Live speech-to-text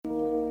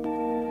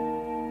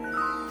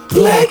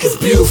Black is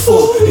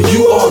beautiful, and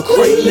you are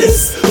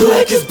greatness.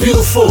 Black is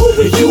beautiful,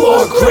 and you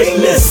are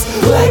greatness.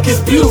 Black is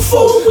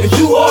beautiful, and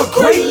you are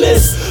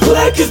greatness.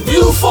 Black is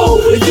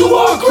beautiful, and you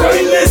are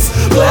greatness.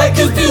 Black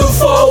is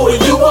beautiful, and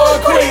you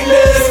are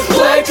greatness.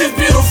 Black is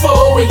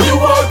beautiful, and you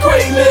are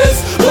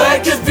greatness.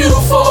 Black is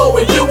beautiful,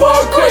 and you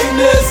are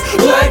greatness.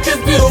 Black is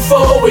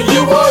beautiful, and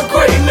you are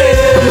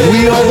greatness.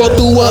 We all go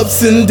through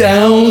ups and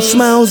downs,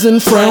 smiles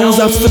and frowns,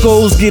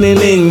 obstacles getting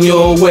in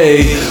your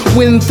way.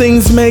 When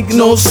things make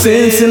no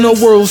sense in a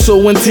world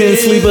so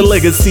intense, leave a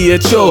legacy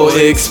at your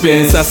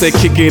expense. I said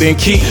kick it and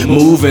keep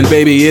moving,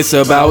 baby, it's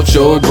about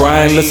your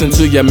grind. Listen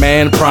to your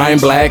man Prime,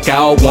 black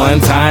out one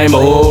time.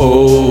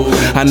 Oh,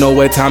 I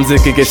know at times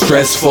it can get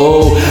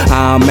stressful.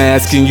 I'm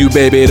asking you,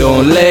 baby,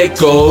 don't let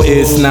go.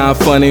 It's not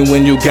funny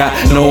when you got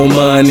no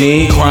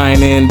money,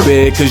 crying in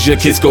bed cause your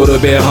kids go to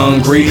bed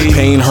hungry.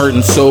 Pain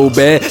hurting so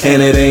bad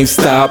and it ain't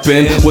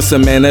stopping. What's a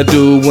man to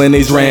do when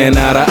he's ran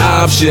out of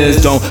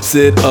options? Don't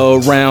sit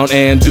around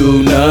and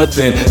do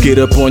nothing. Get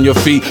up on your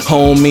feet,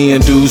 homie,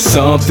 and do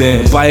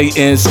something. Bite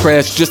and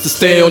scratch just to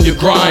stay on your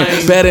grind.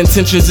 Bad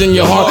intentions in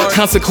your heart,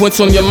 consequence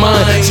on your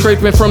mind.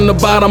 Scraping from the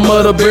bottom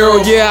of the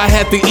barrel, yeah, I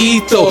had to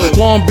eat though.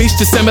 Long Beach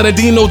to San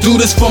Bernardino, do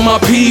this for my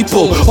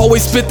people.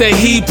 Always spit that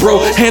heat, bro.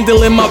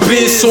 Handling my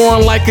biz,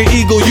 soaring like an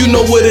eagle. You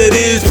know what it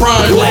is,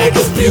 Prime. Black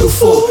is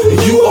beautiful, and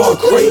you are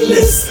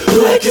greatness.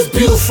 Black is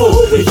beautiful,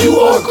 and you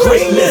are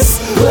greatness.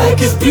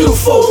 Black is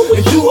beautiful,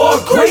 and you are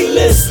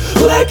greatness.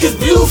 Black is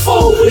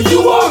beautiful, and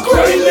you are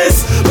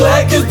greatness.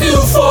 Black is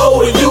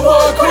beautiful, and you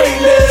are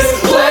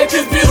greatness. Black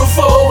is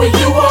beautiful, and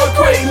you are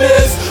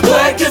greatness.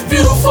 Black is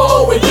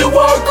beautiful, and you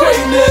are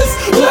greatness.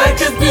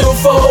 Black is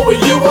beautiful,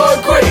 and you are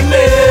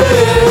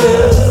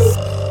greatness.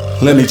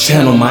 Let me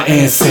channel my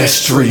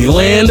ancestry.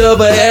 Land of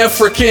an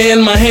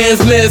African, my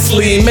hands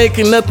Nestle.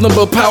 Making nothing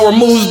but power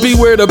moves, be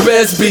where the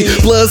best be.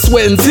 Blood,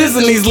 sweat, and tears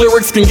in these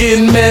lyrics can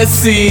get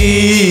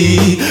messy.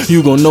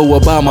 You gon' know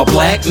about my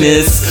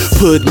blackness.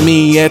 Put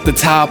me at the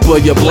top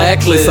of your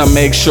blacklist. I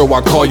make sure I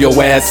call your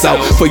ass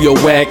out for your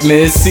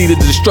whackness. See the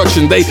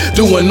destruction they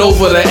doing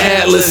over the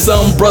atlas.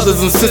 Some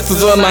brothers and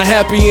sisters are not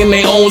happy in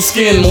their own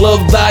skin. Love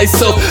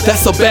thyself,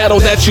 that's a battle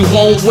that you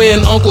won't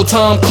win. Uncle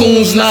Tom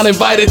Coon's not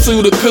invited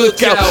to the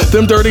cookout.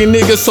 Them dirty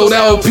niggas sold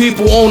out,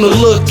 people on the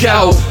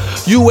lookout.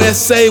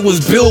 USA was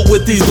built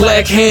with these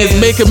black hands.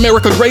 Make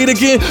America great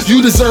again?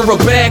 You deserve a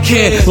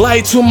backhand.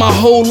 Lied to my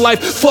whole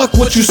life, fuck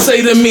what you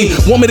say to me.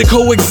 Want me to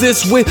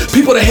coexist with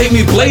people that hate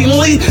me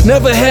blatantly?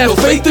 Never have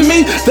faith in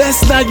me?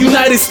 That's not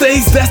United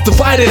States, that's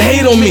divided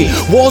hate on me.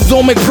 Walls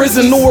don't make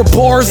prison nor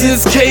bars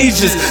is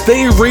cages.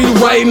 They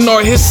rewriting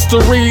our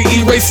history,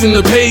 erasing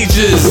the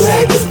pages.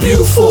 Black is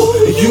beautiful,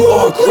 and you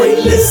are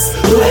greatness.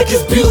 Black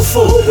is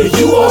beautiful, and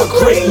you are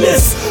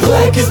greatness.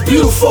 Black is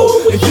beautiful,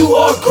 and you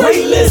are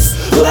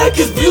greatness. Black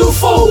is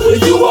beautiful,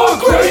 and you are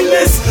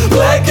greatness.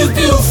 Black is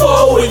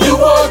beautiful, and you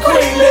are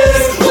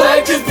greatness.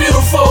 Black is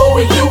beautiful,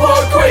 and you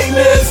are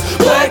greatness.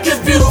 Black is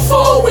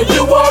beautiful, and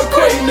you are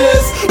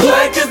greatness.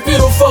 Black is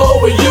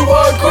beautiful, and you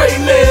are greatness.